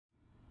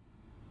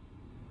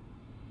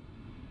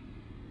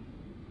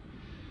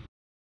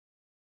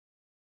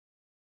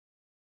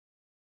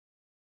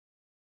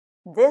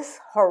This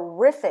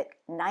horrific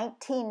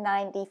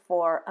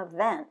 1994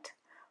 event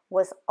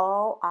was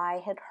all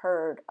I had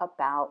heard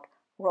about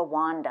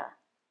Rwanda.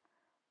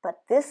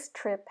 But this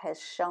trip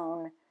has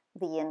shown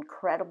the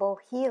incredible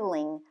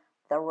healing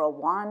the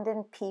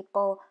Rwandan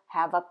people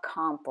have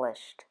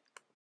accomplished.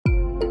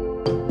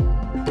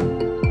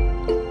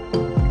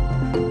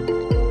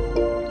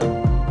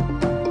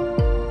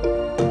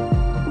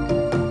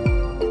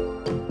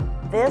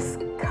 This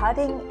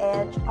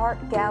cutting-edge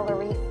art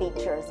gallery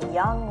features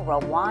young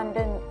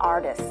Rwandan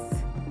artists.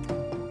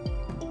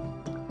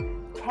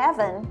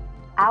 Kevin,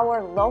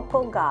 our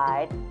local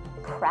guide,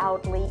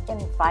 proudly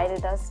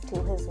invited us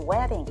to his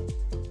wedding.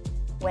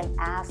 When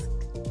asked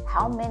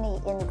how many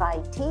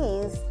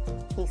invitees,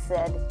 he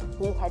said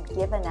he had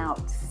given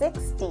out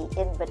 60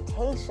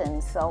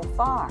 invitations so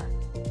far.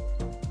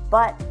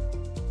 But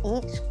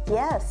each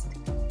guest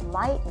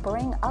might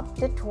bring up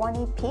to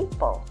 20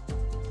 people.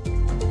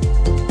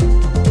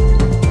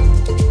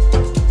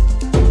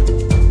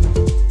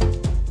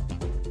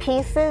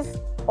 Peace's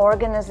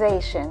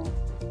organization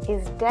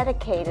is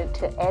dedicated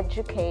to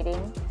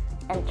educating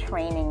and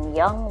training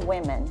young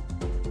women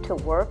to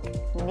work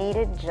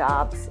needed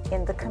jobs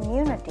in the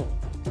community.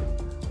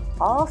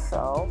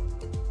 Also,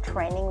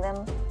 training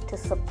them to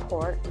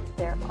support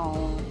their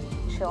own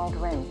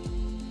children.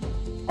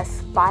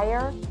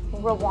 Aspire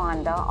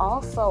Rwanda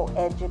also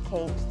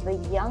educates the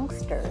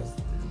youngsters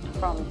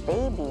from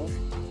babies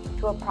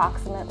to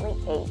approximately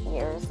 8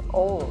 years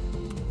old.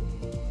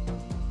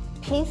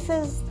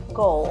 Peace's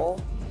goal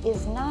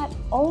is not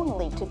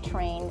only to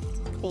train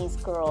these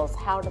girls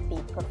how to be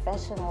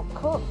professional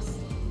cooks,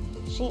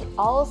 she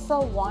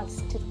also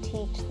wants to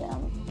teach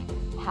them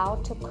how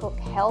to cook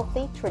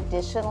healthy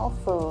traditional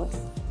foods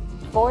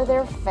for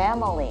their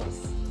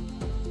families.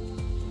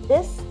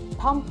 This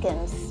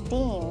pumpkin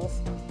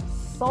steams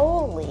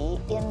solely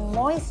in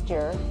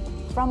moisture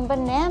from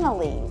banana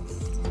leaves.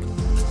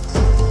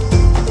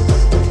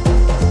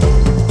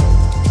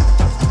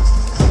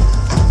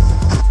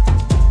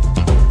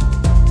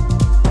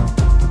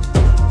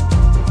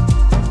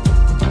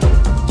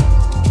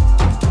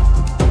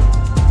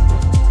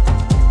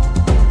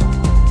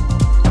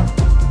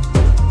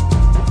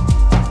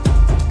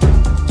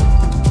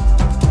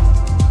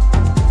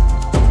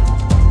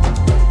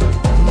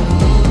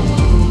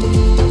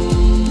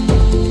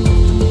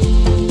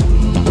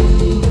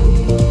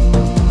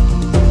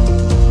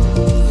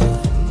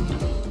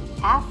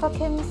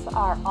 Africans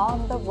are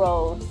on the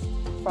roads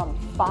from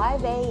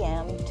 5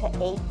 a.m. to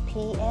 8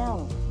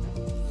 p.m.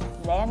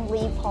 Men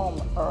leave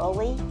home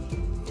early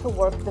to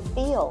work the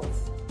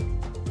fields.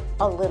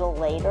 A little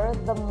later,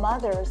 the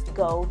mothers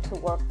go to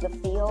work the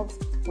fields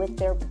with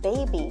their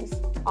babies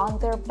on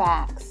their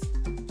backs.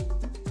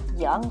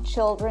 Young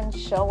children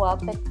show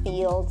up at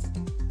fields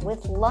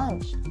with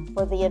lunch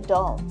for the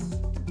adults.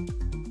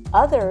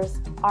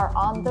 Others are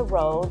on the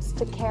roads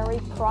to carry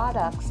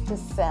products to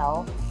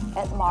sell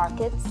at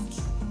markets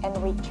and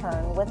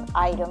return with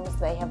items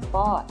they have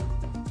bought.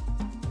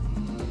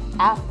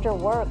 After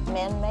work,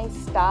 men may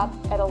stop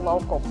at a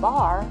local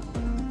bar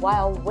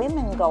while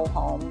women go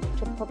home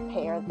to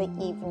prepare the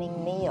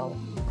evening meal.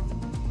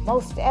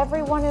 Most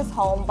everyone is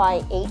home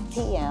by 8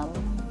 p.m.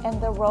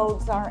 and the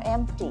roads are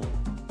empty.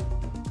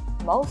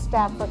 Most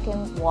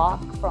Africans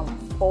walk from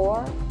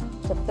 4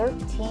 to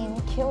 13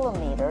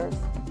 kilometers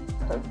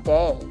per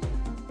day.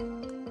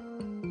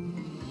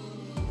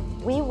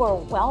 We were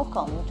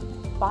welcomed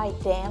by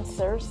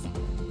dancers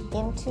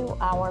into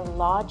our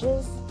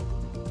lodges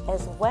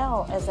as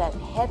well as at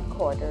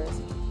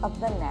headquarters of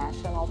the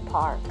national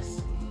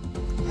parks.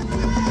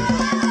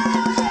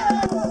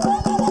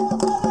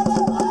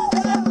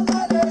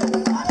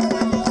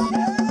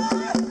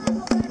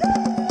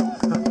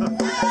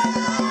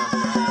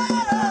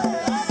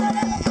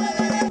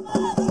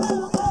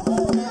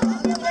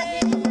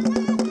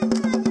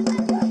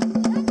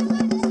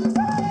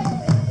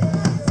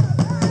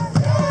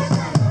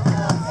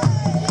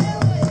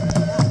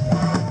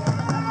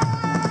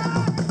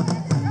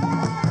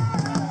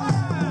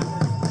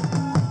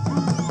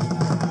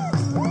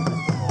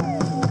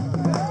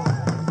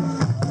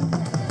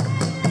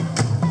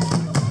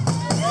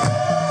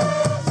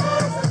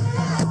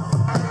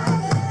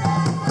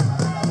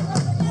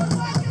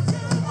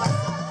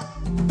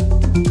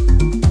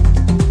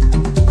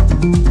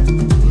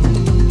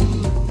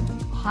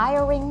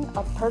 Hiring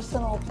a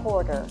personal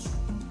porter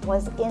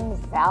was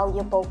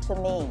invaluable to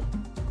me.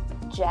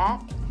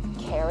 Jack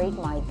carried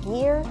my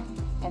gear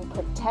and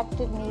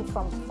protected me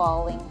from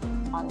falling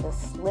on the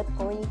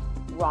slippery,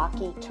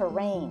 rocky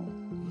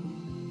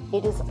terrain.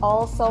 It is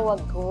also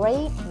a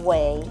great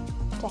way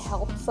to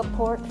help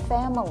support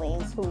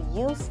families who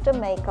used to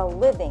make a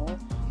living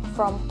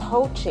from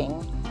poaching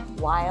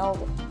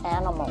wild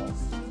animals.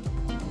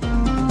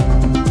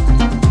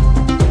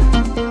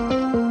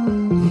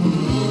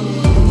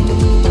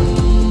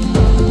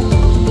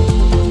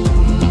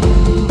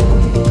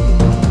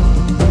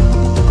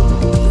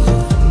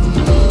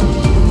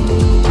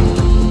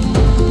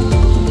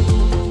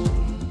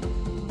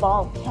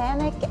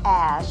 Volcanic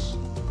ash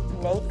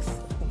makes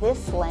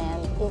this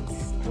land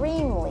its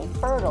extremely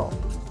fertile,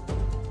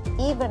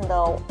 even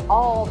though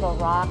all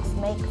the rocks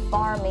make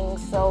farming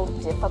so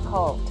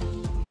difficult.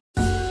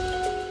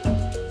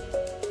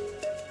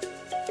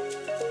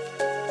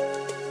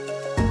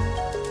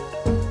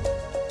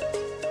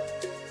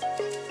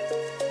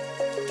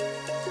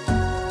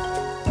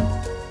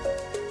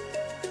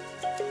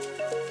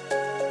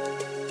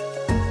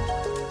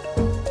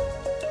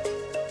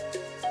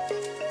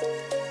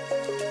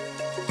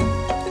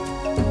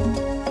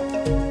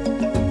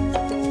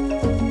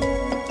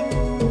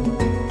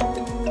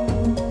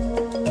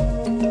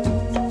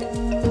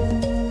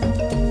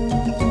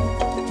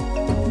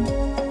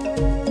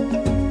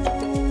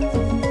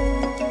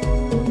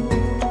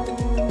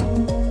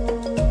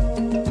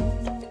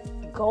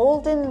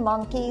 Golden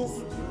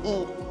monkeys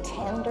eat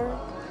tender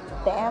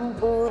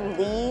bamboo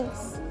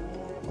leaves,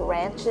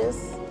 branches,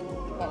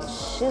 and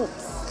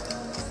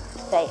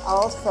shoots. They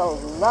also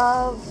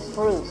love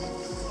fruit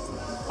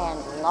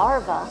and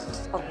larvae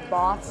of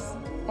moths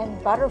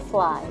and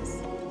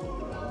butterflies.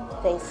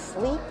 They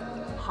sleep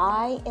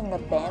high in the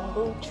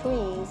bamboo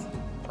trees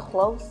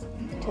close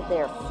to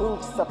their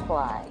food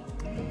supply.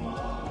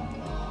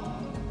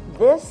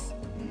 This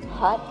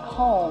hut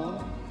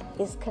home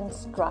is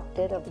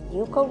constructed of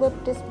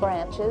eucalyptus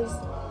branches,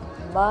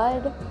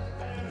 mud,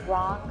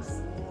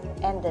 rocks,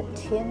 and a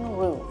tin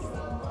roof.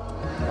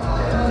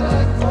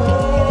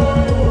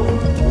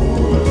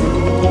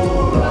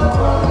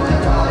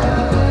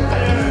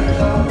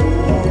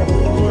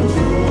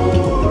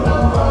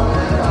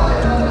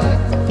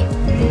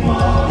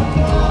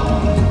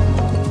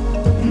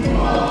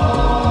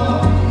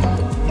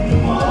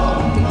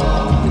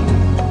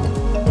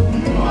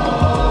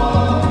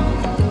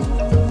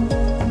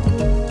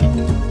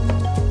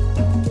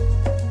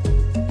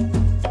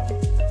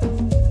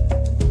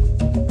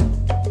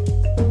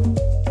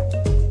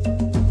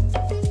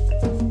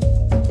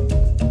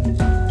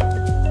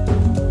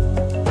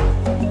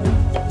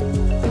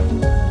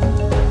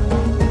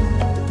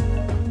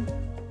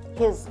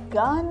 His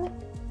gun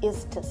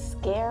is to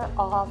scare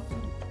off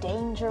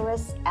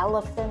dangerous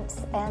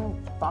elephants and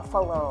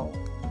buffalo.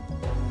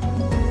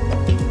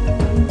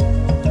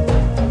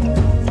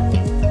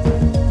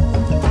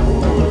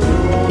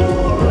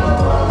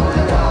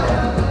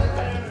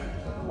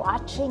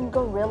 Watching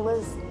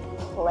gorillas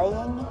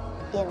playing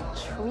in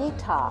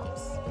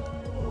treetops.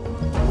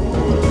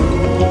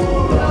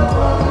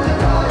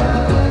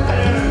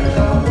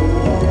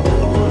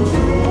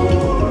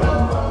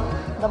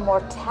 The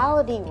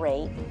mortality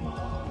rate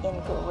in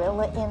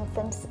gorilla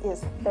infants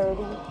is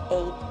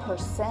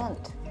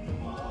 38%,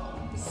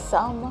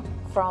 some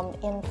from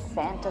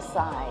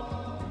infanticide.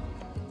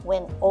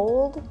 When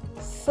old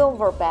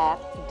silverback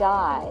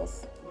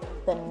dies,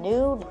 the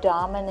new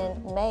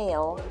dominant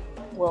male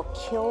will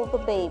kill the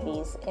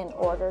babies in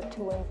order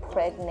to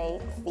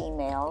impregnate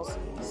females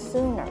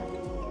sooner.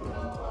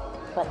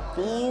 But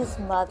these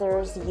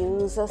mothers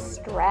use a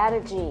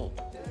strategy.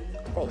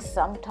 They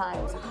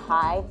sometimes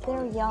hide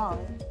their young,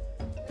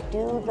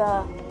 do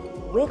the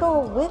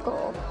wiggle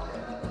wiggle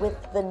with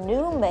the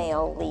new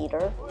male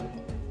leader,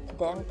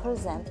 then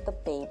present the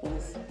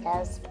babies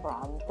as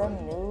from the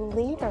new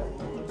leader.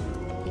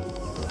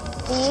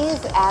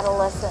 These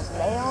adolescent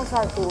males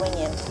are doing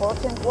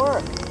important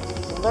work,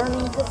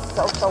 learning to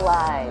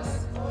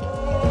socialize.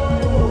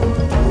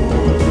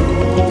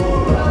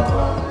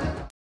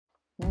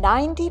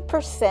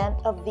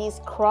 90% of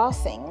these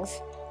crossings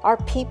are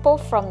people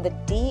from the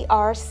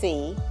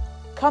DRC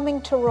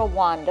coming to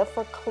Rwanda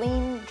for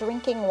clean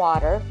drinking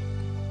water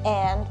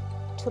and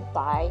to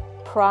buy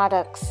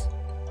products.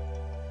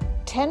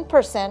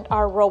 10%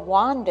 are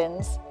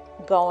Rwandans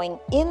going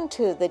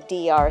into the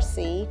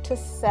DRC to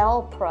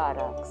sell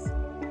products.